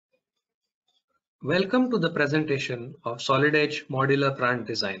Welcome to the presentation of Solid Edge Modular Plant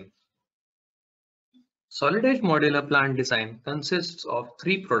Design. Solid Edge Modular Plant Design consists of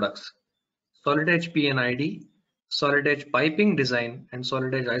three products: Solid Edge PNID, Solid Edge Piping Design, and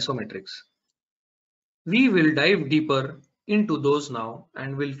Solid Edge Isometrics. We will dive deeper into those now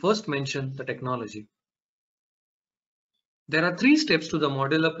and will first mention the technology. There are three steps to the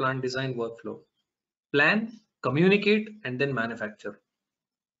modular plant design workflow: plan, communicate, and then manufacture.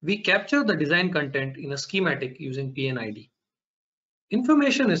 We capture the design content in a schematic using PNID.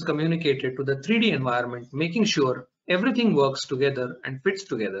 Information is communicated to the 3D environment, making sure everything works together and fits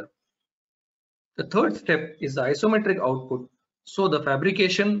together. The third step is the isometric output, so the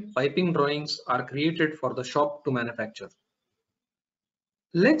fabrication piping drawings are created for the shop to manufacture.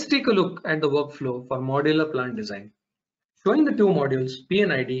 Let's take a look at the workflow for modular plant design, showing the two modules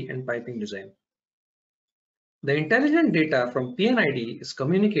PNID and piping design. The intelligent data from PNID is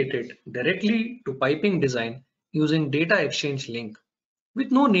communicated directly to piping design using data exchange link,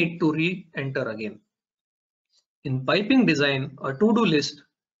 with no need to re-enter again. In piping design, a to-do list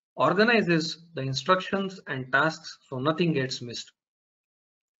organizes the instructions and tasks so nothing gets missed.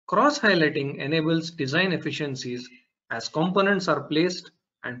 Cross-highlighting enables design efficiencies as components are placed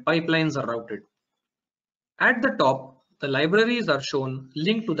and pipelines are routed. At the top, the libraries are shown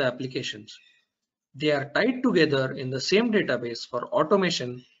linked to the applications. They are tied together in the same database for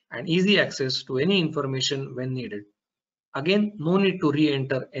automation and easy access to any information when needed. Again, no need to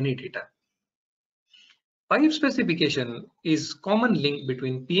re-enter any data. Pipe specification is common link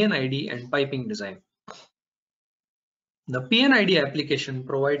between PNID and piping design. The PNID application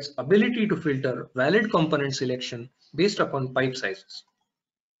provides ability to filter valid component selection based upon pipe sizes.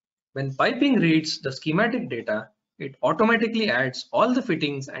 When piping reads the schematic data, it automatically adds all the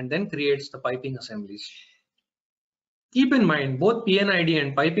fittings and then creates the piping assemblies. Keep in mind, both PNID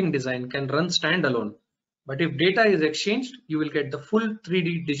and piping design can run standalone, but if data is exchanged, you will get the full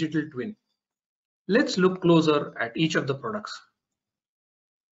 3D digital twin. Let's look closer at each of the products.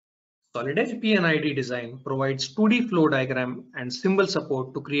 Solid Edge PNID design provides 2D flow diagram and symbol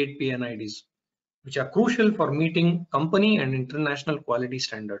support to create PNIDs, which are crucial for meeting company and international quality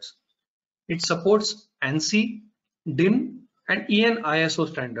standards. It supports ANSI, DIN, and EN ISO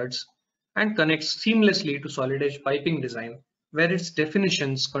standards and connects seamlessly to Solid Edge piping design, where its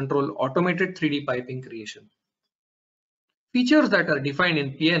definitions control automated 3D piping creation. Features that are defined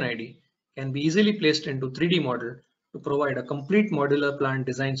in PNID can be easily placed into 3D model to provide a complete modular plant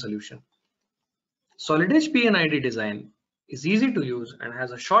design solution. Solid Edge PNID design is easy to use and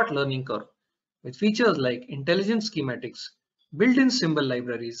has a short learning curve with features like intelligent schematics, built-in symbol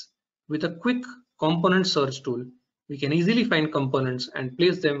libraries. With a quick component search tool, we can easily find components and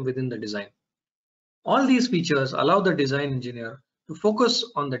place them within the design. All these features allow the design engineer to focus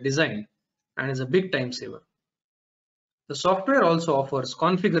on the design and is a big time saver. The software also offers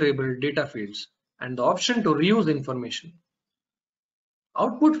configurable data fields and the option to reuse information.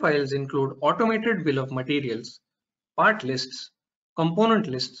 Output files include automated bill of materials, part lists, component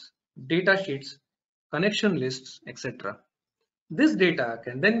lists, data sheets, connection lists, etc. This data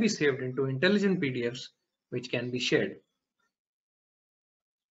can then be saved into intelligent PDFs which can be shared.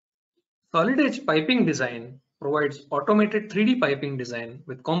 Solid Edge Piping Design provides automated 3D piping design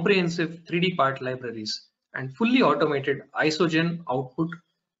with comprehensive 3D part libraries and fully automated isogen output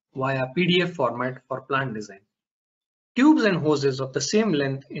via PDF format for plant design. Tubes and hoses of the same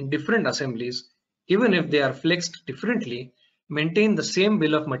length in different assemblies, even if they are flexed differently, maintain the same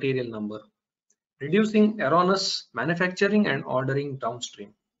bill of material number, reducing erroneous manufacturing and ordering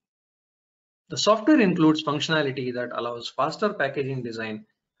downstream. The software includes functionality that allows faster packaging design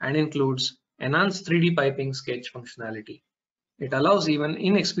and includes enhanced 3D piping sketch functionality. It allows even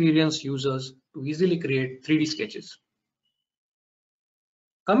inexperienced users to easily create 3D sketches.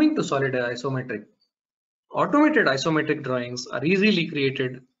 Coming to Solid Isometric. Automated isometric drawings are easily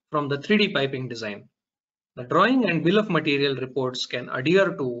created from the 3D piping design. The drawing and bill of material reports can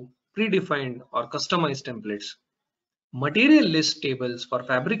adhere to predefined or customized templates. Material list tables for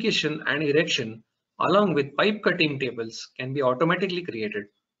fabrication and erection, along with pipe cutting tables, can be automatically created.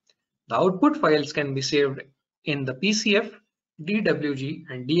 The output files can be saved in the PCF, DWG,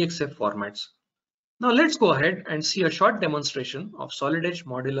 and DXF formats. Now let's go ahead and see a short demonstration of Solid Edge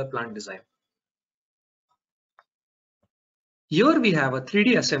modular plant design. Here we have a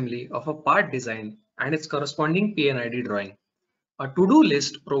 3D assembly of a part design and its corresponding PNID drawing. A to-do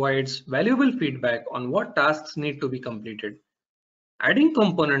list provides valuable feedback on what tasks need to be completed. Adding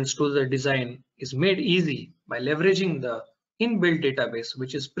components to the design is made easy by leveraging the inbuilt database,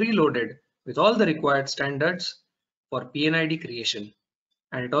 which is preloaded with all the required standards for PNID creation.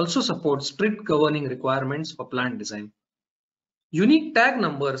 and it also supports strict governing requirements for plant design. Unique tag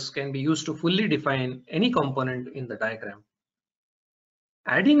numbers can be used to fully define any component in the diagram.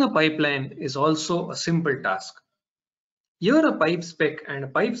 Adding a pipeline is also a simple task. Here a pipe spec and a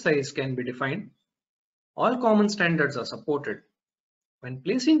pipe size can be defined. All common standards are supported. When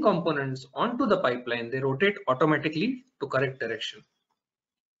placing components onto the pipeline, they rotate automatically to correct direction.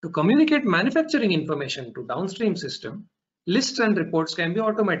 To communicate manufacturing information to downstream system, lists and reports can be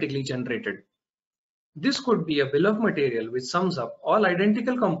automatically generated. This could be a bill of material which sums up all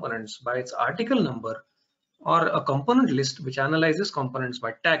identical components by its article number, or a component list which analyzes components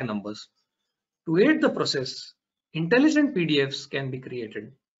by tag numbers. To aid the process, intelligent PDFs can be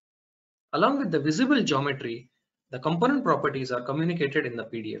created. Along with the visible geometry, the component properties are communicated in the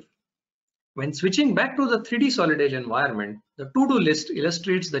PDF. When switching back to the 3D solid edge environment, the to-do list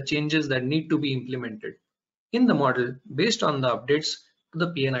illustrates the changes that need to be implemented in the model based on the updates to the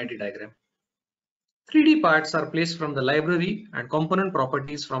PNID diagram. 3D parts are placed from the library and component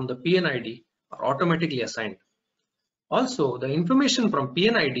properties from the PNID are automatically assigned. Also, the information from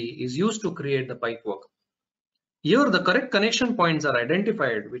PNID is used to create the pipework. Here, the correct connection points are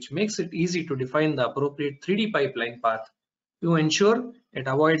identified, which makes it easy to define the appropriate 3D pipeline path to ensure it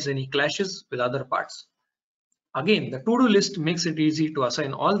avoids any clashes with other parts. Again, the to-do list makes it easy to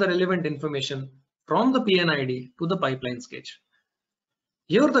assign all the relevant information from the PNID to the pipeline sketch.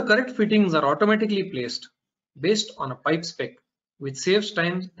 Here, the correct fittings are automatically placed based on a pipe spec, which saves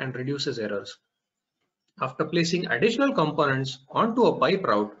time and reduces errors. After placing additional components onto a pipe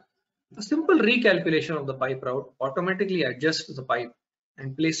route, a simple recalculation of the pipe route automatically adjusts the pipe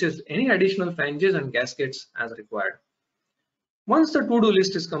and places any additional flanges and gaskets as required. Once the to-do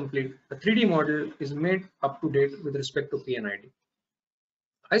list is complete, the 3D model is made up to date with respect to PNID.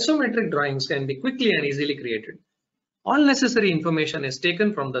 Isometric drawings can be quickly and easily created. All necessary information is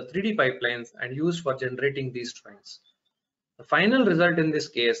taken from the 3D pipelines and used for generating these drawings. The final result in this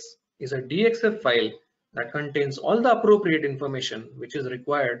case is a DXF file that contains all the appropriate information which is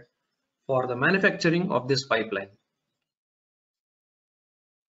required for the manufacturing of this pipeline.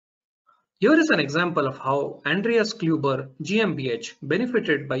 Here is an example of how Andreas Kluber GmbH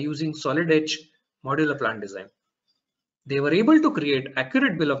benefited by using solid edge modular plant design. They were able to create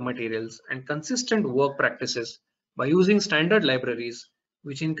accurate bill of materials and consistent work practices by using standard libraries,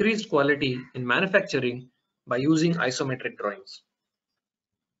 which increased quality in manufacturing by using isometric drawings.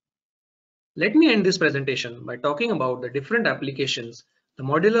 Let me end this presentation by talking about the different applications the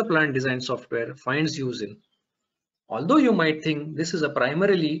modular plant design software finds use in. Although you might think this is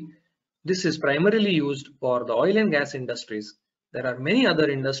primarily used for the oil and gas industries, there are many other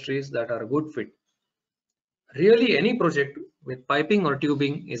industries that are a good fit. Really, any project with piping or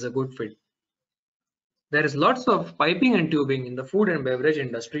tubing is a good fit. There is lots of piping and tubing in the food and beverage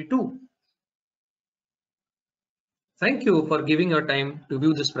industry too. Thank you for giving your time to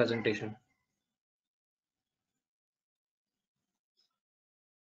view this presentation.